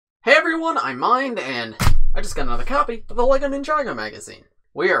everyone, I'm Mind, and I just got another copy of the LEGO Ninjago Magazine.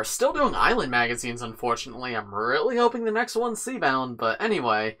 We are still doing island magazines, unfortunately. I'm really hoping the next one's seabound, but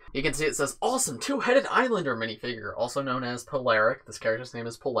anyway, you can see it says Awesome Two-Headed Islander minifigure, also known as PoulErik. This character's name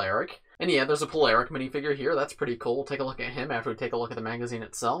is PoulErik. And yeah, there's a PoulErik minifigure here. That's pretty cool. Take a look at him after we take a look at the magazine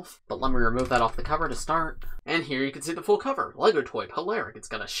itself. But let me remove that off the cover to start. And here you can see the full cover. LEGO toy PoulErik. It's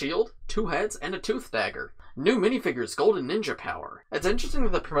got a shield, 2 heads, and a tooth dagger. New minifigures, Golden Ninja Power. It's interesting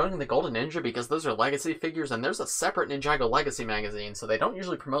that they're promoting the Golden Ninja because those are Legacy figures, and there's a separate Ninjago Legacy magazine, so they don't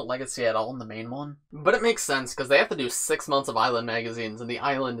usually promote Legacy at all in the main one. But it makes sense, because they have to do 6 months of island magazines, and the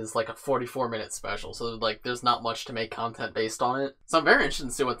island is like a 44-minute special, so like there's not much to make content based on it. So I'm very interested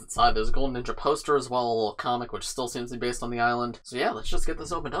to see what's inside. There's a Golden Ninja poster as well, a little comic, which still seems to be based on the island. So yeah, let's just get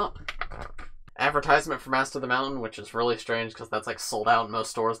this opened up. Advertisement for Master of the Mountain, which is really strange because that's like sold out in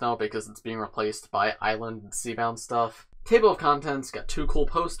most stores now because it's being replaced by island and seabound stuff. Table of contents, got 2 cool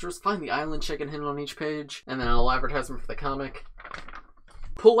posters, find the island chicken hidden on each page, and then a little advertisement for the comic.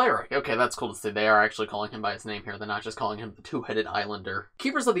 PoulErik. Okay, that's cool to see. They are actually calling him by his name here. They're not just calling him the Two-Headed Islander.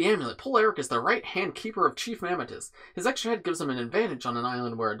 Keepers of the Amulet. PoulErik is the right-hand keeper of Chief Mammotus. His extra head gives him an advantage on an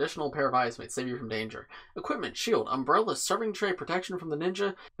island where additional pair of eyes might save you from danger. Equipment, shield, umbrella, serving tray, protection from the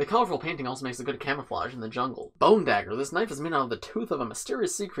ninja. The colorful painting also makes a good camouflage in the jungle. Bone dagger. This knife is made out of the tooth of a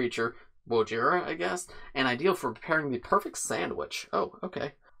mysterious sea creature, Wojira, I guess, and ideal for preparing the perfect sandwich. Oh,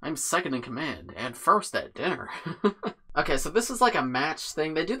 okay. I'm second in command, and first at dinner. Okay, so this is like a match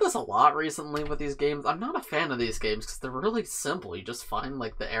thing. They do this a lot recently with these games. I'm not a fan of these games because they're really simple. You just find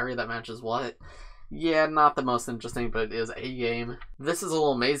like the area that matches what. Yeah, not the most interesting, but it is a game. This is a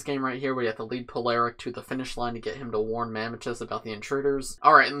little maze game right here where you have to lead PoulErik to the finish line to get him to warn Mammotus about the intruders.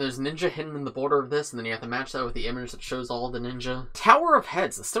 Alright, and there's ninja hidden in the border of this, and then you have to match that with the image that shows all of the ninja. Tower of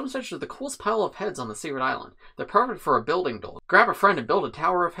Heads. The stone statues are the coolest pile of heads on the secret island. They're perfect for a building doll. Grab a friend and build a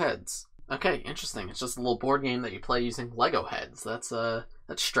Tower of Heads. Okay, interesting. It's just a little board game that you play using Lego heads. That's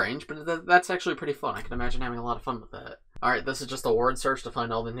strange, but that's actually pretty fun. I can imagine having a lot of fun with that. Alright, this is just a word search to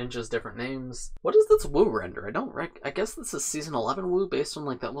find all the ninjas' different names. What is this Wu render? I guess this is Season 11 Wu based on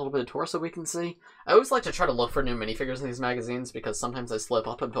like that little bit of torso we can see. I always like to try to look for new minifigures in these magazines because sometimes I slip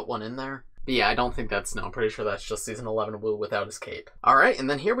up and put one in there. But yeah, I don't think that's, no, I'm pretty sure that's just Season 11 Wu without his cape. Alright, and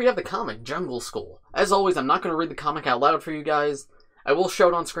then here we have the comic, Jungle School. As always, I'm not going to read the comic out loud for you guys. I will show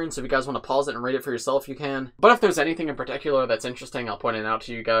it on screen, so if you guys want to pause it and read it for yourself, you can. But if there's anything in particular that's interesting, I'll point it out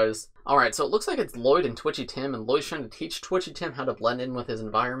to you guys. Alright, so it looks like it's Lloyd and Twitchy Tim, and Lloyd's trying to teach Twitchy Tim how to blend in with his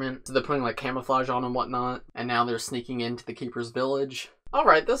environment. So they're putting like camouflage on and whatnot, and now they're sneaking into the Keeper's village.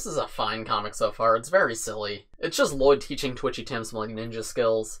 Alright, this is a fine comic so far. It's very silly. It's just Lloyd teaching Twitchy Tim some like ninja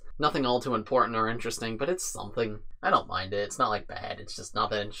skills. Nothing all too important or interesting, but it's something. I don't mind it. It's not like bad, it's just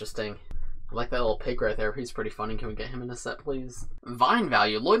not that interesting. I like that little pig right there. He's pretty funny. Can we get him in a set, please? Vine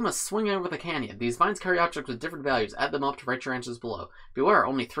value. Lloyd must swing over the canyon. These vines carry objects with different values. Add them up to write your answers below. Beware,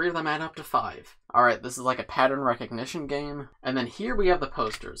 only 3 of them add up to 5. Alright, this is like a pattern recognition game. And then here we have the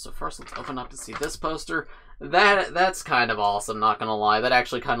posters. So first let's open up to see this poster. That's kind of awesome, not gonna lie. That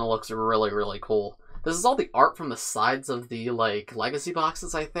actually kind of looks really, really cool. This is all the art from the sides of the, like, legacy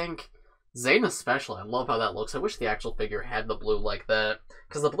boxes, I think. Zane especially, I love how that looks. I wish the actual figure had the blue like that,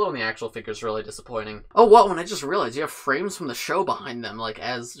 because the blue in the actual figure is really disappointing. Oh, whoa, and I just realized you have frames from the show behind them, like,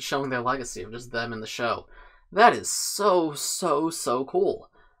 as showing their legacy of just them in the show. That is so, so, so cool.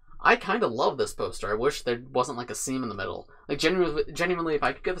 I kind of love this poster. I wish there wasn't, like, a seam in the middle. Like, genuinely, if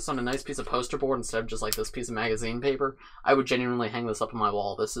I could get this on a nice piece of poster board instead of just, like, this piece of magazine paper, I would genuinely hang this up on my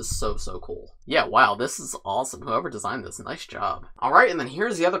wall. This is so, so cool. Yeah, wow, this is awesome. Whoever designed this, nice job. Alright, and then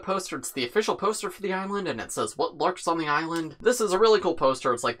here's the other poster. It's the official poster for the island, and it says, "What lurks on the island?" This is a really cool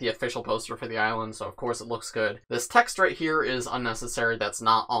poster. It's, like, the official poster for the island, so of course it looks good. This text right here is unnecessary. That's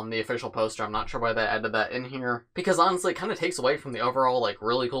not on the official poster. I'm not sure why they added that in here, because honestly, it kind of takes away from the overall, like,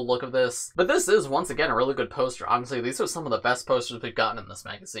 really cool look of this. But this is, once again, a really good poster. Honestly, these are some of the best posters we've gotten in this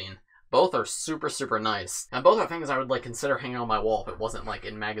magazine. Both are super, super nice. And both are things I would, like, consider hanging on my wall if it wasn't, like,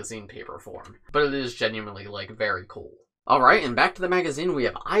 in magazine paper form. But it is genuinely, like, very cool. Alright, and back to the magazine, we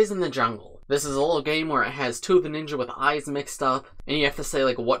have Eyes in the Jungle. This is a little game where it has 2 of the ninja with eyes mixed up, and you have to say,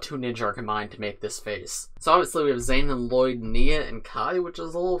 like, what 2 ninja are combined to make this face. So obviously we have Zane and Lloyd, Nia and Kai, which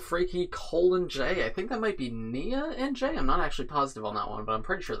is a little freaky, Cole and Jay. I think that might be Nia and Jay. I'm not actually positive on that one, but I'm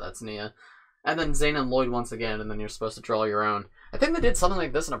pretty sure that's Nia. And then Zane and Lloyd once again, and then you're supposed to draw your own. I think they did something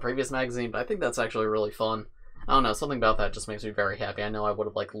like this in a previous magazine, but I think that's actually really fun. I don't know, something about that just makes me very happy. I know I would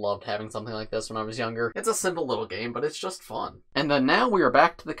have like loved having something like this when I was younger. It's a simple little game, but it's just fun. And then now we are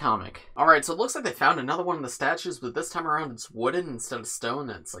back to the comic. Alright, so it looks like they found another one of the statues, but this time around it's wooden instead of stone,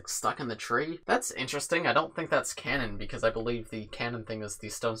 and it's like stuck in the tree. That's interesting. I don't think that's canon, because I believe the canon thing is the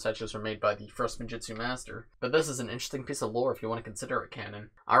stone statues were made by the first Ninjutsu master. But this is an interesting piece of lore if you want to consider it canon.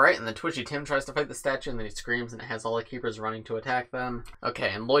 Alright, and then Twitchy Tim tries to fight the statue, and then he screams, and it has all the keepers running to attack them. Okay,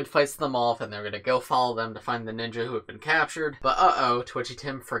 and Lloyd fights them off, and they're gonna go follow them to find the ninja who have been captured. But uh-oh, Twitchy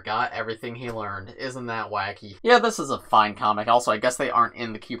Tim forgot everything he learned. Isn't that wacky? Yeah, this is a fine comic. Also, I guess they aren't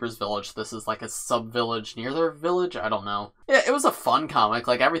in the Keeper's Village. This is like a sub-village near their village? I don't know. Yeah, it was a fun comic.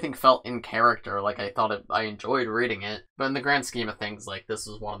 Like, everything felt in character. Like, I enjoyed reading it. But in the grand scheme of things, like, this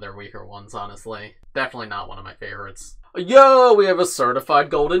was one of their weaker ones, honestly. Definitely not one of my favorites. Yo, we have a certified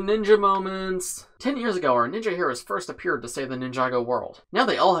golden ninja moments! 10 years ago, our ninja heroes first appeared to save the Ninjago world. Now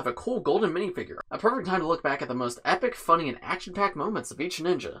they all have a cool golden minifigure. A perfect time to look back at the most epic, funny, and action-packed moments of each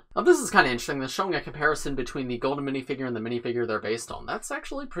ninja. Now this is kind of interesting. They're showing a comparison between the golden minifigure and the minifigure they're based on. That's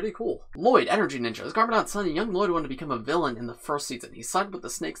actually pretty cool. Lloyd, Energy Ninja. As Garmadon's son, young Lloyd wanted to become a villain in the first season. He sided with the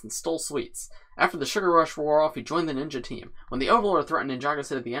snakes and stole sweets. After the sugar rush wore off, he joined the ninja team. When the Overlord threatened Ninjago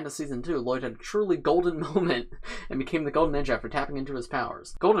City at the end of season 2, Lloyd had a truly golden moment and became the golden ninja after tapping into his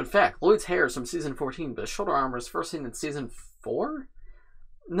powers. Golden fact, Lloyd's hair is from season 14, but his shoulder armor is first seen in season 4?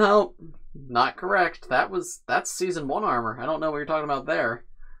 No, not correct. That's season 1 armor. I don't know what you're talking about there.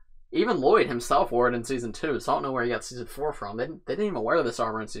 Even Lloyd himself wore it in season 2, so I don't know where he got season 4 from. They didn't even wear this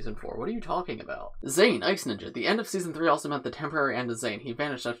armor in season 4. What are you talking about? Zane, Ice Ninja. The end of season 3 also meant the temporary end of Zane. He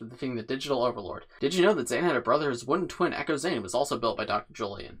vanished after defeating the digital overlord. Did you know that Zane had a brother? His wooden twin, Echo Zane, was also built by Dr.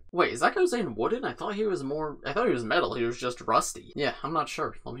 Julian. Wait, is Echo Zane wooden? I thought he was metal. He was just rusty. Yeah, I'm not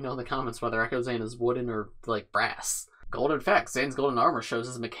sure. Let me know in the comments whether Echo Zane is wooden or, like, brass. Golden fact, Zane's golden armor shows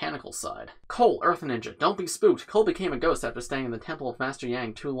his mechanical side. Cole, Earth Ninja. Don't be spooked. Cole became a ghost after staying in the Temple of Master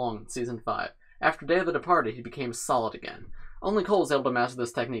Yang too long in season 5. After Day of the Departed, he became solid again. Only Cole was able to master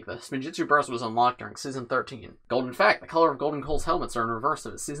this technique. The Spinjitzu burst was unlocked during season 13. Golden fact, the color of Golden Cole's helmets are in reverse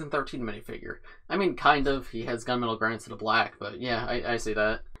of his season 13 minifigure. I mean, kind of. He has gunmetal gray instead of black, but yeah, I see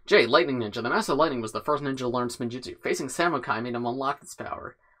that. J, Lightning Ninja. The Master of Lightning was the first ninja to learn Spinjitzu. Facing Samukai made him unlock its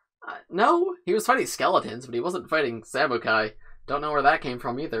power. No, he was fighting skeletons, but he wasn't fighting Samukai. Don't know where that came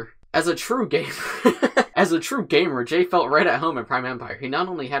from either. As a true gamer, Jay felt right at home in Prime Empire. He not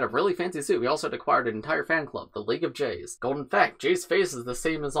only had a really fancy suit, he also had acquired an entire fan club, the League of Jays. Golden fact, Jay's face is the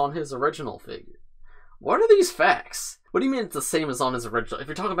same as on his original figure. What are these facts? What do you mean it's the same as on his original? If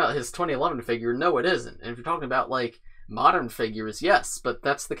you're talking about his 2011 figure, no it isn't. And if you're talking about, like, modern figures, yes, but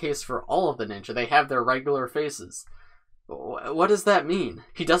that's the case for all of the ninja. They have their regular faces. What does that mean?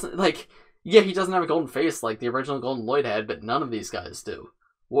 He doesn't, like, yeah, he doesn't have a golden face like the original Golden Lloyd had, but none of these guys do.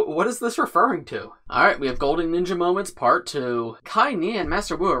 What is this referring to? Alright, we have Golden Ninja Moments Part 2. Kai, Nia, and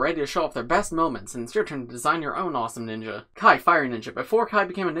Master Wu are ready to show off their best moments, and it's your turn to design your own awesome ninja. Kai, Fire Ninja. Before Kai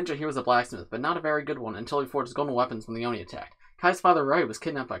became a ninja, he was a blacksmith, but not a very good one until he forged his golden weapons when the Oni attacked. Kai's father, Ray, was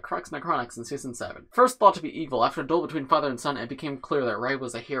kidnapped by Crux Necronix in Season 7. First thought to be evil, after a duel between father and son, it became clear that Ray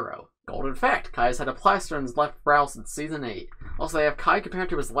was a hero. Golden fact, Kai's had a plaster on his left brow since Season 8. Also, they have Kai compared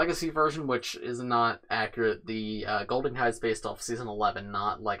to his Legacy version, which is not accurate. The Golden Kai is based off Season 11,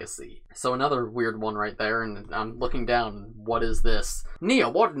 not Legacy. So another weird one right there, and I'm looking down, what is this? Nia,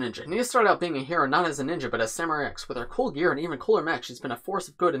 Water Ninja. Nia started out being a hero not as a ninja, but as Samurai X. With her cool gear and even cooler mech, she's been a force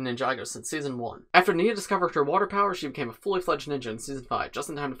of good in Ninjago since Season 1. After Nia discovered her water power, she became a fully fledged ninja in Season 5, just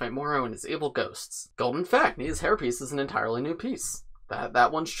in time to fight Moro and his evil ghosts. Golden fact, Nia's hairpiece is an entirely new piece.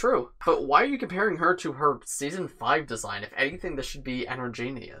 That one's true. But why are you comparing her to her Season 5 design? If anything, this should be Energy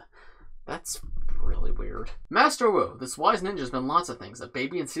Nia. That's really weird. Master Wu. This wise ninja's been lots of things. A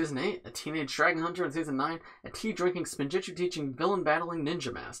baby in Season 8, a teenage dragon hunter in Season 9, a tea-drinking, Spinjitzu teaching, villain-battling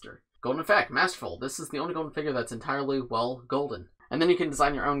ninja master. Golden fact, Masterful. This is the only golden figure that's entirely, well, golden. And then you can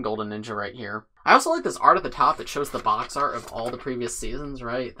design your own golden ninja right here. I also like this art at the top that shows the box art of all the previous seasons,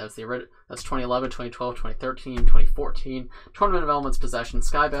 right? That's 2011, 2012, 2013, 2014, Tournament of Elements, Possession,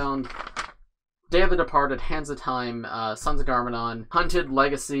 Skybound, Day of the Departed, Hands of Time, Sons of Garmadon, Hunted,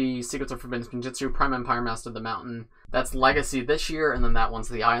 Legacy, Secrets of Forbidden Spinjitzu, Prime Empire, Master of the Mountain. That's Legacy this year, and then that one's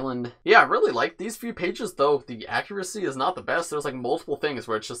The Island. Yeah, I really like these few pages, though the accuracy is not the best. There's like multiple things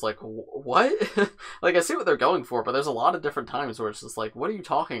where it's just like, what? Like, I see what they're going for, but there's a lot of different times where it's just like, what are you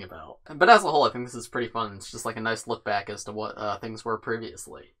talking about? But as a whole, I think this is pretty fun. It's just like a nice look back as to what things were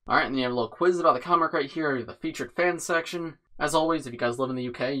previously. Alright, and then you have a little quiz about the comic right here, the featured fan section. As always, if you guys live in the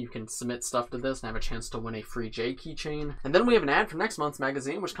UK, you can submit stuff to this and have a chance to win a free J keychain. And then we have an ad for next month's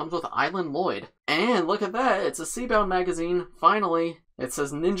magazine, which comes with Island Lloyd. And look at that, it's a Seabound magazine, finally. It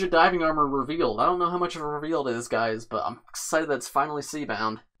says Ninja Diving Armor revealed. I don't know how much of a reveal it is, guys, but I'm excited that it's finally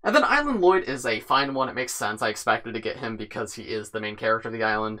sea-bound. And then Island Lloyd is a fine one. It makes sense. I expected to get him because he is the main character of the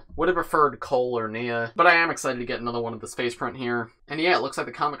island. Would have preferred Cole or Nia, but I am excited to get another one of this face print here. And yeah, it looks like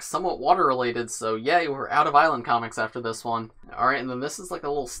the comic's somewhat water-related, so yay, we're out of island comics after this one. Alright, and then this is like a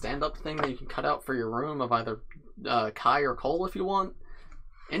little stand-up thing that you can cut out for your room of either Kai or Cole if you want.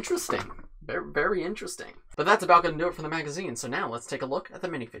 Interesting. Very, very interesting. But that's about going to do it for the magazine, so now let's take a look at the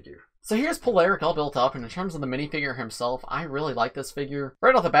minifigure. So here's PoulErik all built up, and in terms of the minifigure himself, I really like this figure.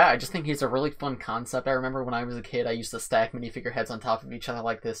 Right off the bat, I just think he's a really fun concept. I remember when I was a kid, I used to stack minifigure heads on top of each other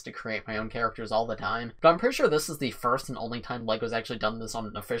like this to create my own characters all the time. But I'm pretty sure this is the first and only time LEGO's actually done this on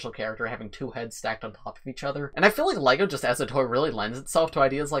an official character, having two heads stacked on top of each other. And I feel like LEGO just as a toy really lends itself to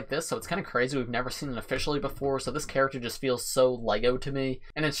ideas like this, so it's kind of crazy we've never seen it officially before, so this character just feels so LEGO to me,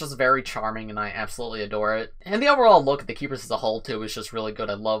 and it's just very charming and I absolutely adore it. And the overall look at the keepers as a whole too is just really good.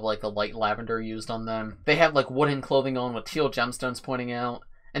 I love like the light lavender used on them. They have like wooden clothing on with teal gemstones pointing out.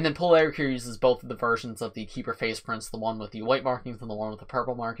 And then PoulErik here uses both of the versions of the keeper face prints, the one with the white markings and the one with the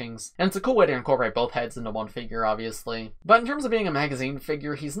purple markings. And it's a cool way to incorporate both heads into one figure, obviously. But in terms of being a magazine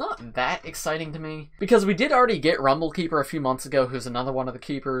figure, he's not that exciting to me, because we did already get Rumblekeeper a few months ago, who's another one of the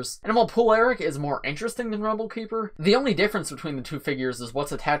keepers. And while PoulErik is more interesting than Rumblekeeper, the only difference between the two figures is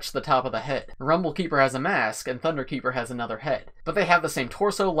what's attached to the top of the head. Rumblekeeper has a mask, and Thunderkeeper has another head. But they have the same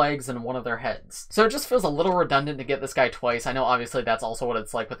torso, legs, and one of their heads. So it just feels a little redundant to get this guy twice. I know obviously that's also what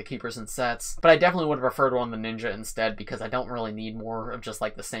it's like with the keepers and sets, but I definitely would have preferred one of the ninja instead, because I don't really need more of just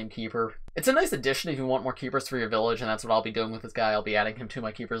like the same keeper. It's a nice addition if you want more keepers for your village, and that's what I'll be doing with this guy. I'll be adding him to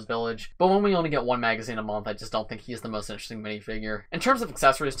my keepers village. But when we only get one magazine a month, I just don't think he's the most interesting minifigure. In terms of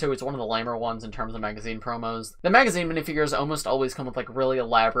accessories too, it's one of the lamer ones in terms of magazine promos. The magazine minifigures almost always come with like really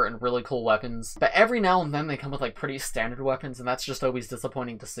elaborate and really cool weapons, but every now and then they come with like pretty standard weapons, and that's just always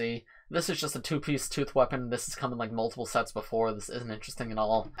disappointing to see. This is just a two-piece tooth weapon. This has come in like multiple sets before. This isn't interesting at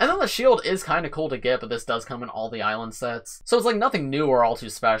all. And then the shield is kind of cool to get, but this does come in all the island sets. So it's like nothing new or all too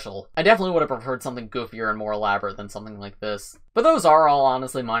special. I definitely would have preferred something goofier and more elaborate than something like this. But those are all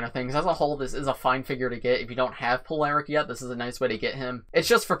honestly minor things. As a whole, this is a fine figure to get. If you don't have PoulErik yet, this is a nice way to get him. It's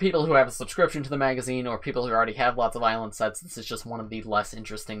just for people who have a subscription to the magazine, or people who already have lots of island sets, this is just one of the less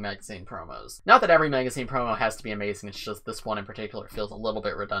interesting magazine promos. Not that every magazine promo has to be amazing, it's just this one in particular feels a little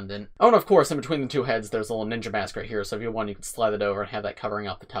bit redundant. Oh, and of course, in between the two heads, there's a little ninja mask right here, so if you want, you can slide it over and have that covering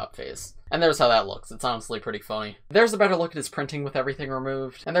up the top face. And there's how that looks. It's honestly pretty funny. There's a better look at his printing with everything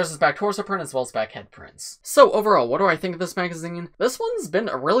removed. And there's his back torso print as well as back head prints. So overall, what do I think of this magazine? This one's been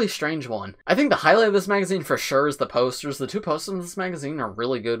a really strange one. I think the highlight of this magazine for sure is the posters. The two posters in this magazine are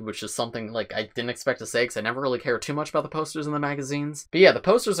really good, which is something like I didn't expect to say because I never really cared too much about the posters in the magazines. But yeah, the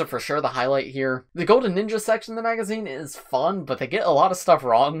posters are for sure the highlight here. The Golden Ninja section of the magazine is fun, but they get a lot of stuff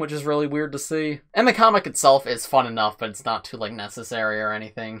wrong, which is really weird to see. And the comic itself is fun enough, but it's not too like necessary or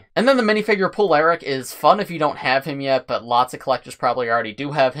anything. And then the minifigure PoulErik is fun if you don't have him yet, but lots of collectors probably already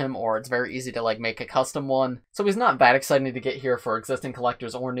do have him, or it's very easy to like make a custom one. So he's not that exciting to get here for existing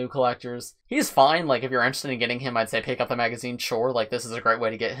collectors or new collectors. He's fine, like if you're interested in getting him, I'd say pick up the magazine, sure, like this is a great way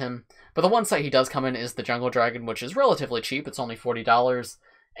to get him. But the one set he does come in is the Jungle Dragon, which is relatively cheap, it's only $40.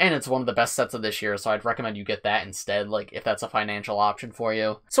 And it's one of the best sets of this year, so I'd recommend you get that instead, like, if that's a financial option for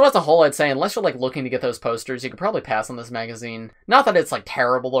you. So as a whole, I'd say, unless you're, like, looking to get those posters, you could probably pass on this magazine. Not that it's, like,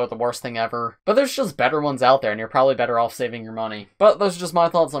 terrible or the worst thing ever, but there's just better ones out there, and you're probably better off saving your money. But those are just my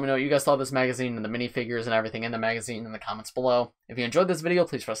thoughts. Let me know what you guys thought of this magazine and the minifigures and everything in the magazine in the comments below. If you enjoyed this video,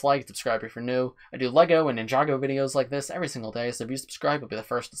 please press like, subscribe if you're new. I do LEGO and Ninjago videos like this every single day, so if you subscribe, you'll be the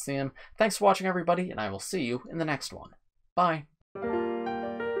first to see them. Thanks for watching, everybody, and I will see you in the next one. Bye.